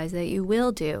exercise that you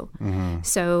will do.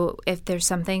 So if there's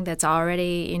something that's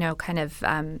already, kind of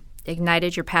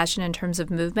ignited your passion in terms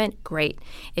of movement, great.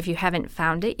 If you haven't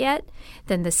found it yet,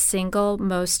 then what's the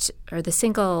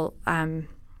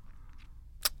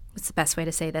best way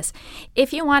to say this?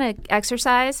 If you want to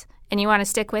exercise and you want to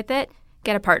stick with it,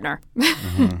 get a partner.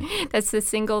 That's the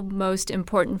single most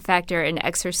important factor in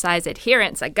exercise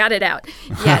adherence. I got it out.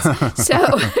 Yes.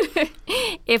 So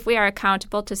if we are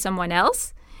accountable to someone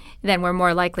else, then we're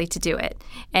more likely to do it.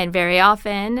 And very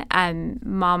often,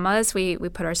 mamas, we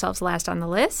put ourselves last on the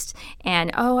list.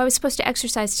 And, I was supposed to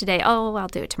exercise today. Oh, I'll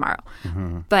do it tomorrow.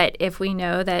 But if we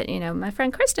know that, my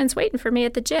friend Kristen's waiting for me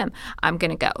at the gym, I'm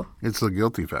going to go. It's the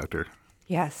guilty factor.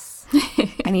 Yes.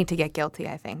 I need to get guilty,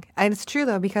 I think. And it's true,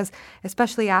 though, because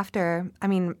especially after,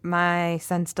 my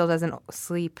son still doesn't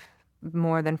sleep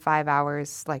more than 5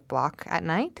 hours like block at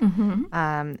night.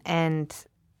 And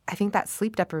I think that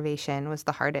sleep deprivation was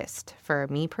the hardest for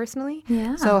me personally.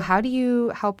 Yeah. So how do you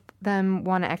help them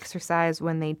want to exercise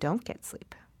when they don't get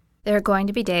sleep? There are going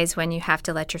to be days when you have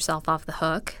to let yourself off the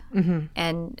hook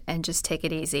and just take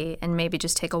it easy and maybe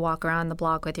just take a walk around the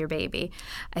block with your baby.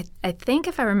 I think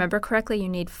if I remember correctly, you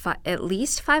need at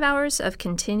least 5 hours of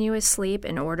continuous sleep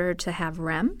in order to have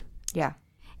REM. Yeah.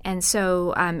 And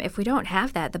so if we don't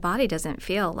have that, the body doesn't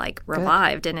feel like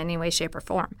revived in any way, shape, or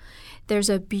form. There's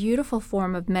a beautiful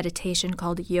form of meditation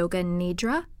called Yoga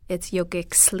Nidra. It's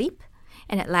yogic sleep,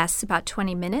 and it lasts about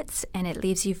 20 minutes, and it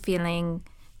leaves you feeling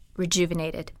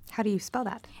rejuvenated. How do you spell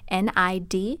that?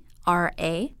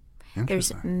 Nidra.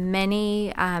 There's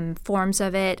many forms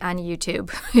of it on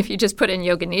YouTube. If you just put in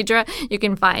Yoga Nidra, you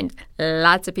can find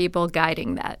lots of people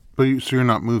guiding that. So you're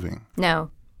not moving? No.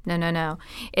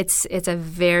 It's a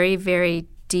very, very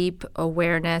deep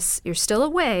awareness. You're still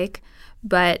awake,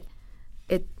 but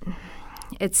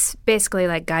it's basically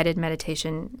like guided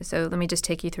meditation. So let me just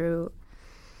take you through.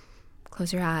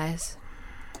 Close your eyes.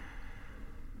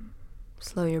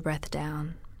 Slow your breath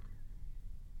down.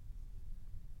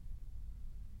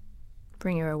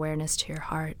 Bring your awareness to your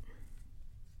heart.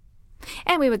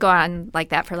 And we would go on like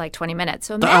that for like 20 minutes.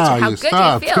 So imagine how good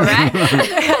stopped. you feel, right?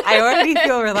 I already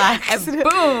feel relaxed. And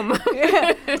boom.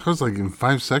 I was like, in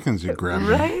 5 seconds you grabbed me.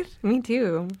 Right? Me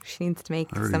too. She needs to make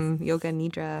some Yoga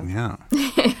Nidra.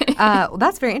 Yeah. Well,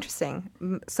 that's very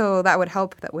interesting. So that would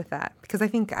help with that. Because I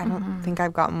don't think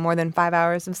I've gotten more than 5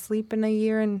 hours of sleep in a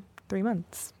year and 3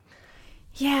 months.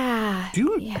 Yeah.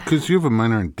 Because you have a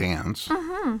minor in dance.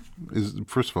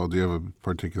 First of all, do you have a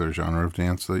particular genre of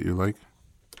dance that you like?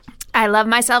 I love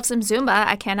myself some Zumba.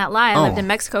 I cannot lie. I lived in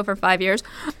Mexico for 5 years.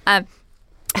 I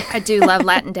do love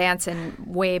Latin dance, and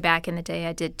way back in the day,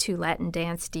 I did 2 Latin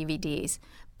dance DVDs.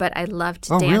 But I love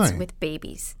to dance with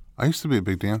babies. I used to be a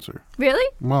big dancer. Really?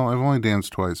 Well, I've only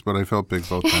danced twice, but I felt big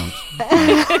both times.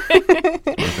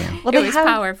 Well, it was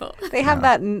powerful. They have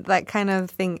that kind of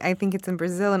thing. I think it's in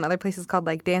Brazil and other places called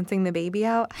like dancing the baby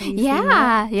out. Have you seen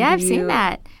that? I've seen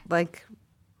that. Like,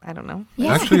 I don't know.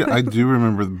 Yeah. Actually, I do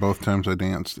remember both times I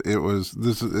danced. That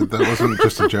wasn't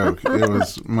just a joke. It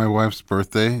was my wife's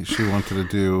birthday. She wanted to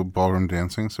do ballroom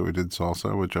dancing, so we did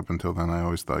salsa, which up until then I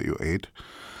always thought you ate.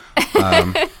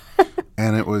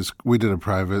 And we did a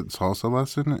private salsa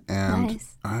lesson, and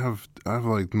nice. I have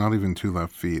like not even 2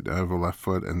 left feet. I have a left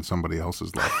foot and somebody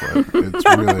else's left foot.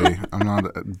 It's really, I'm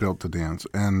not built to dance.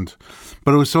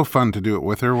 But it was so fun to do it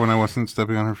with her when I wasn't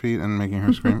stepping on her feet and making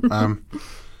her scream.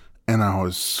 And I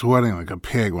was sweating like a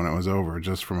pig when it was over,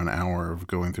 just from an hour of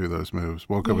going through those moves.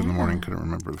 Woke up in the morning, couldn't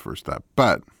remember the first step.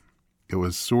 But it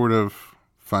was sort of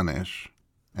fun-ish,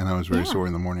 and I was very sore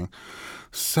in the morning.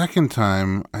 Second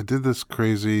time, I did this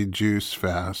crazy juice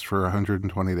fast for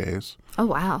 120 days. Oh,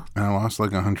 wow. And I lost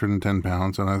like 110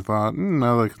 pounds, and I thought,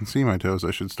 now that I can see my toes,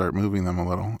 I should start moving them a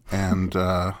little. And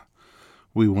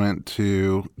we went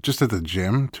just at the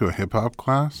gym, to a hip-hop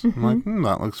class. I'm like,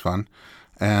 that looks fun.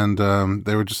 And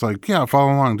they were just like, yeah,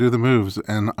 follow along, do the moves.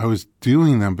 And I was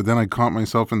doing them, but then I caught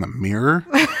myself in the mirror.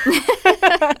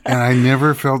 And I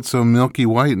never felt so milky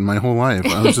white in my whole life.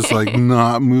 I was just like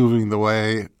not moving the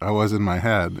way I was in my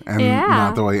head and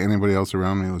not the way anybody else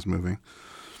around me was moving.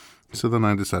 So then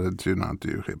I decided to not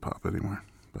do hip hop anymore.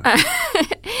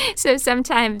 So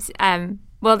sometimes,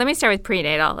 well, let me start with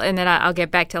prenatal, and then I'll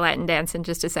get back to Latin dance in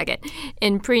just a second.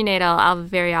 In prenatal, I'll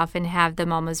very often have the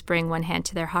mamas bring one hand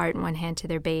to their heart and one hand to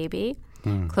their baby.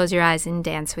 Close your eyes and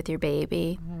dance with your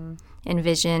baby.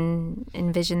 Envision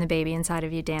the baby inside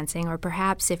of you dancing, or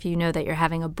perhaps if you know that you're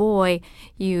having a boy,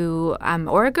 you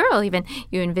or a girl even,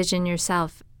 you envision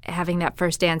yourself having that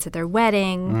first dance at their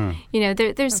wedding.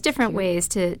 There's That's different cute. ways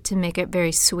to make it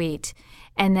very sweet.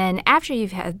 And then after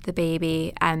you've had the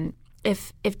baby,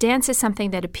 if dance is something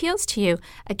that appeals to you,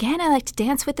 again, I like to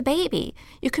dance with the baby.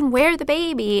 You can wear the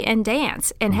baby and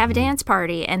dance and have a dance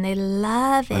party, and they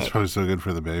love it. That's probably so good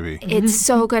for the baby. It's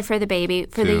so good for the baby.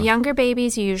 For the Yeah. younger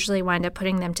babies, you usually wind up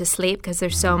putting them to sleep because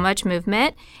there's so much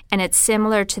movement, and it's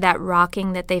similar to that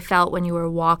rocking that they felt when you were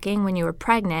walking when you were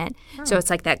pregnant. So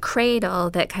it's like that cradle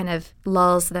that kind of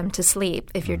lulls them to sleep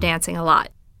if you're dancing a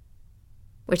lot,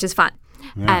 which is fun.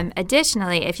 Yeah.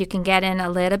 Additionally, if you can get in a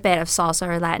little bit of salsa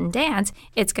or Latin dance,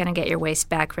 it's going to get your waist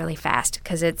back really fast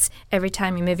because it's every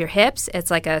time you move your hips, it's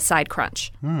like a side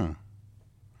crunch. And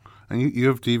you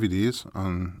have DVDs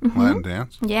on Latin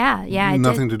dance? Yeah, I did.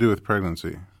 Nothing to do with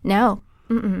pregnancy? No.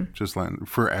 Just Latin.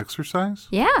 For exercise?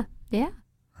 Yeah.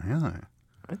 Really?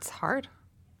 It's hard.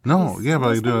 No, These- yeah, but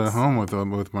I those do it at things. home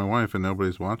with my wife and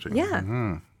nobody's watching.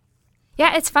 Yeah.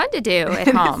 Yeah, it's fun to do at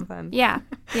home. Fun. Yeah,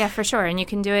 for sure. And you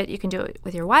can do it. You can do it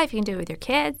with your wife. You can do it with your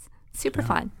kids. Super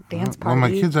fun. Dance Well,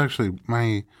 party. my kids actually,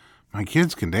 my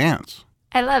kids can dance.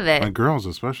 I love it. My girls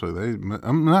especially.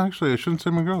 I shouldn't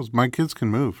say my girls. My kids can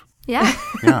move. Yeah.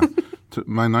 Yeah.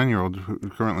 My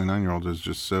 9-year-old, currently 9-year-old, is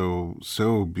just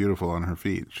so beautiful on her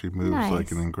feet. She moves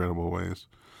like in incredible ways.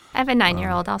 I have a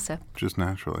 9-year-old also. Just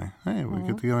naturally. Hey, we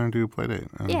get together and do a play date.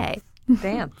 Yay.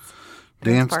 Dance.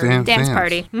 Dance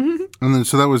party. And then,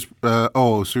 so that was,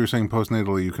 so you're saying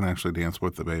postnatally you can actually dance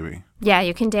with the baby. Yeah,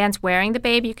 you can dance wearing the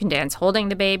baby. You can dance holding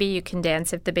the baby. You can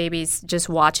dance if the baby's just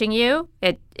watching you.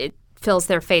 It fills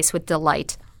their face with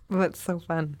delight. Well, that's so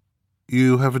fun.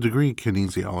 You have a degree in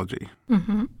kinesiology.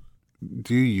 Mm-hmm.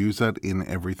 Do you use that in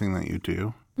everything that you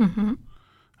do? Mm-hmm.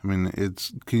 I mean,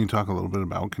 can you talk a little bit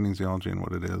about kinesiology and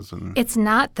what it is? And It's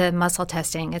not the muscle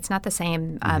testing. It's not the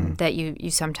same that you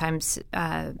sometimes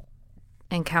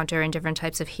encounter in different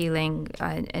types of healing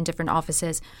in different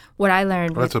offices. What I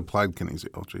learned that's applied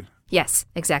kinesiology. Yes,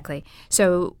 exactly.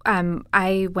 So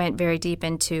I went very deep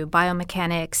into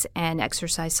biomechanics and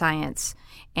exercise science,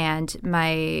 and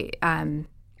my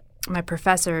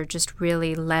professor just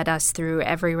really led us through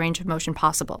every range of motion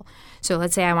possible. So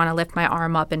let's say I want to lift my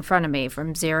arm up in front of me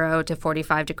from 0 to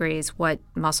 45 degrees. What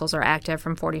muscles are active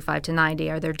from 45 to 90?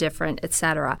 Are they different, et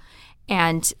cetera?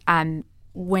 And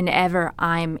whenever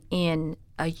I'm in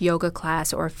a yoga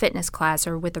class or a fitness class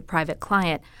or with a private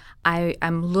client,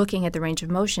 I'm looking at the range of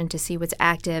motion to see what's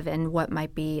active and what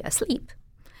might be asleep.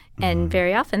 And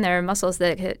very often there are muscles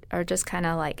that are just kind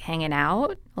of like hanging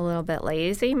out, a little bit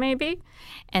lazy maybe.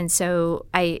 And so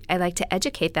I like to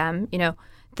educate them,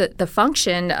 the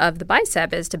function of the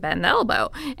bicep is to bend the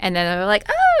elbow. And then they're like,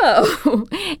 oh,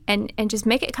 and just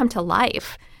make it come to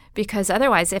life. Because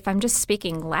otherwise, if I'm just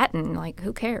speaking Latin, like,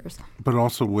 who cares? But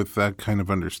also with that kind of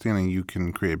understanding, you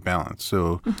can create balance.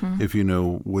 So if you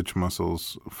know which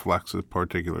muscles flex a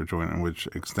particular joint and which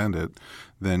extend it,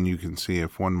 then you can see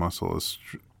if one muscle is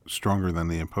stronger than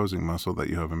the opposing muscle, that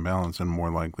you have imbalance and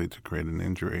more likely to create an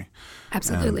injury.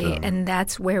 Absolutely. And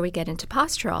that's where we get into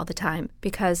posture all the time,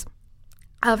 because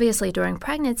obviously during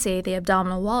pregnancy, the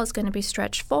abdominal wall is going to be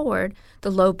stretched forward.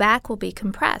 The low back will be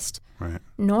compressed. Right.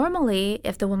 Normally,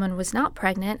 if the woman was not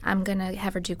pregnant, I'm going to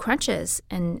have her do crunches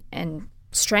and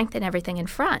strengthen everything in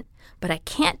front. But I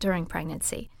can't during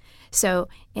pregnancy. So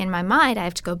in my mind, I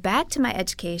have to go back to my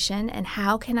education and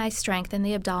how can I strengthen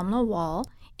the abdominal wall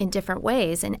in different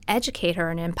ways and educate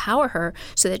her and empower her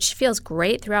so that she feels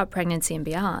great throughout pregnancy and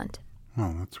beyond.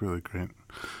 Oh, that's really great.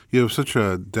 You have such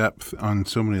a depth on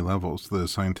so many levels, the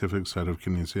scientific side of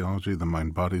kinesiology, the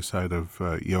mind-body side of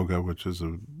yoga, which is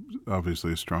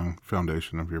obviously a strong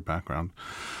foundation of your background.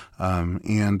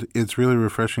 And it's really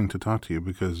refreshing to talk to you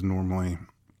because normally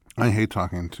I hate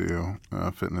talking to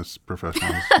fitness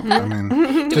professionals. I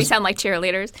mean, Do we sound like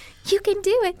cheerleaders? You can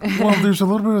do it. Well, there's a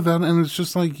little bit of that, and it's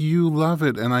just like you love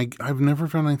it, and I've never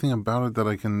found anything about it that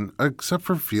I can, except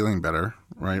for feeling better,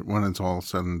 right, when it's all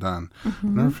said and done. I've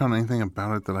never found anything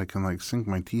about it that I can like sink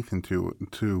my teeth into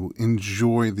to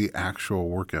enjoy the actual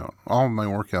workout. All of my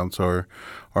workouts are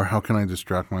how can I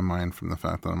distract my mind from the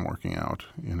fact that I'm working out,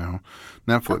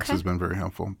 Netflix has been very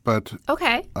helpful. But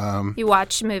okay. You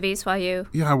watch movies while you...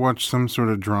 Yeah, I watch some sort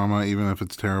of drama, even if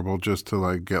it's terrible, just to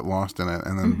like get lost in it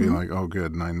and then be like, oh,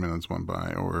 good, 9 minutes went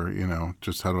by. Or,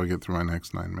 just how do I get through my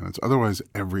next 9 minutes? Otherwise,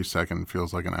 every second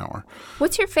feels like an hour.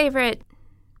 What's your favorite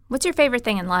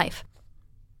thing in life?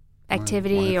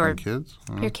 Activity wife or and kids?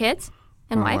 Your kids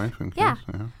and My wife? wife and kids,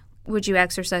 yeah. Would you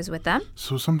exercise with them?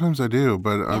 So sometimes I do,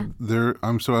 but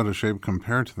I'm so out of shape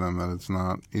compared to them that it's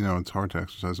not, it's hard to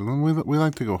exercise with them. We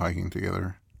like to go hiking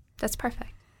together. That's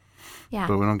perfect. Yeah.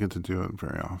 But we don't get to do it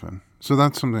very often. So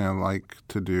that's something I like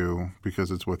to do because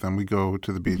it's with them. We go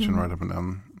to the beach and ride up and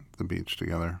down the beach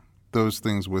together. Those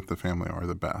things with the family are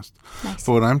the best. Nice.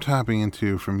 But what I'm tapping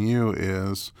into from you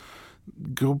is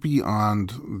go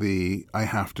beyond the I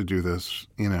have to do this,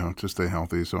 to stay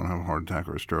healthy so I don't have a heart attack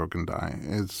or a stroke and die.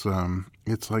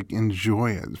 It's like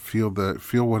enjoy it. Feel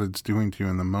what it's doing to you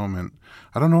in the moment.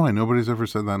 I don't know why nobody's ever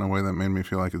said that in a way that made me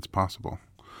feel like it's possible.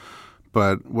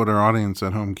 But what our audience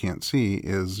at home can't see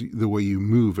is the way you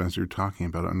move as you're talking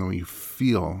about it and the way you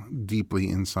feel deeply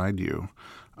inside you,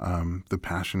 the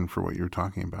passion for what you're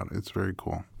talking about. It's very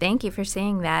cool. Thank you for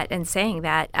seeing that and saying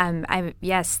that.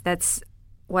 Yes, that's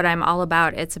what I'm all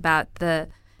about. It's about the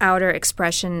outer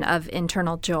expression of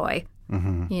internal joy.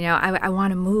 I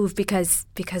want to move because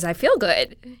I feel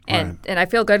good, and I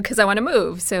feel good because I want to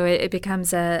move. So it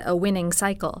becomes a winning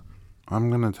cycle. I'm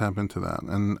going to tap into that.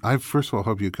 And I first of all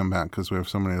hope you come back because we have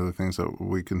so many other things that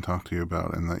we can talk to you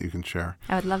about and that you can share.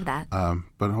 I would love that.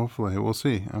 But hopefully we'll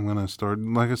see. I'm going to start,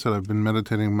 like I said, I've been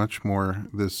meditating much more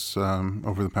this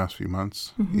over the past few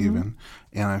months even.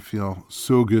 And I feel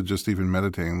so good just even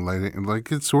meditating.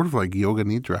 Like it's sort of like yoga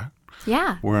nidra.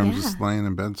 Yeah. Where I'm just laying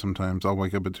in bed sometimes. I'll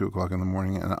wake up at 2 o'clock in the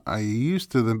morning. And I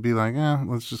used to then be like,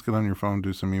 let's just get on your phone,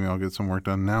 do some email, get some work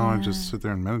done. Now I just sit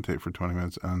there and meditate for 20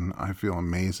 minutes and I feel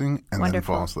amazing and then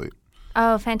fall asleep.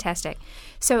 Oh, fantastic.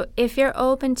 So if you're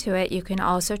open to it, you can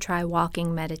also try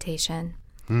walking meditation,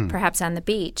 perhaps on the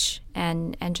beach.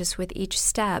 And just with each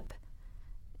step,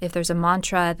 if there's a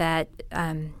mantra that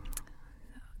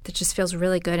just feels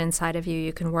really good inside of you,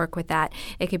 you can work with that.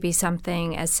 It could be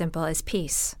something as simple as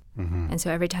peace. And so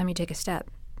every time you take a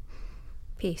step,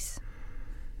 peace,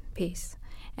 peace,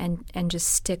 and just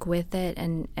stick with it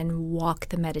and walk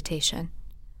the meditation.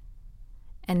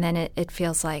 And then it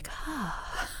feels like,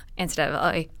 instead of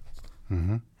like.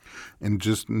 And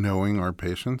just knowing our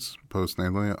patients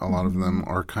postnatally, a lot of them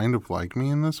are kind of like me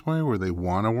in this way where they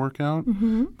want to work out,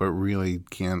 but really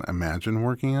can't imagine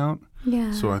working out.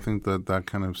 Yeah. So I think that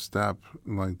kind of step,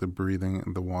 like the breathing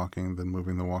and the walking, then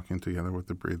moving the walking together with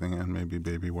the breathing and maybe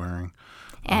baby wearing.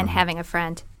 And having a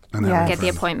friend. And get the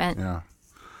appointment. Yeah.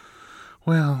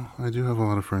 Well, I do have a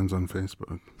lot of friends on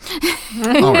Facebook.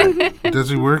 All right.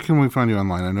 Desi, where can we find you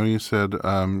online? I know you said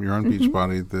you're on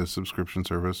Beachbody, the subscription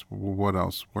service. What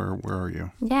else? Where are you?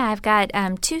 Yeah, I've got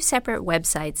 2 separate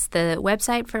websites. The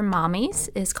website for mommies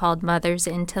is called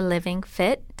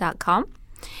mothersintolivingfit.com.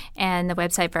 And the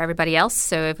website for everybody else,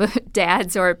 so if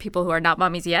dads or people who are not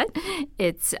mommies yet,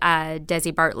 it's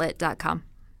DesiBartlett.com.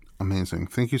 Amazing.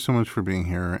 Thank you so much for being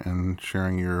here and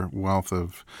sharing your wealth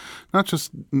of not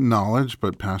just knowledge,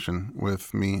 but passion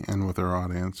with me and with our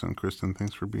audience. And Kristen,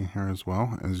 thanks for being here as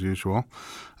well, as usual.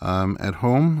 At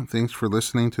home, thanks for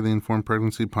listening to the Informed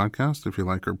Pregnancy Podcast. If you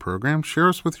like our program, share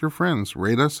us with your friends,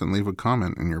 rate us, and leave a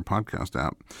comment in your podcast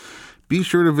app. Be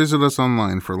sure to visit us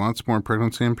online for lots more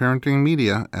pregnancy and parenting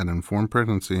media at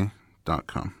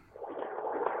informedpregnancy.com.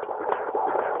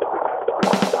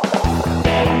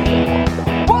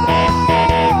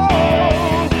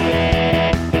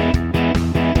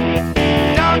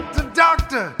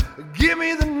 Doctor, give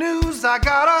me the news. I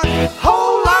got a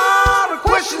whole lot of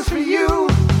questions for you.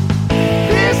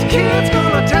 This kid's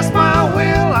gonna test my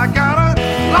will. I got a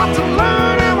lot to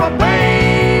learn and my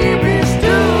baby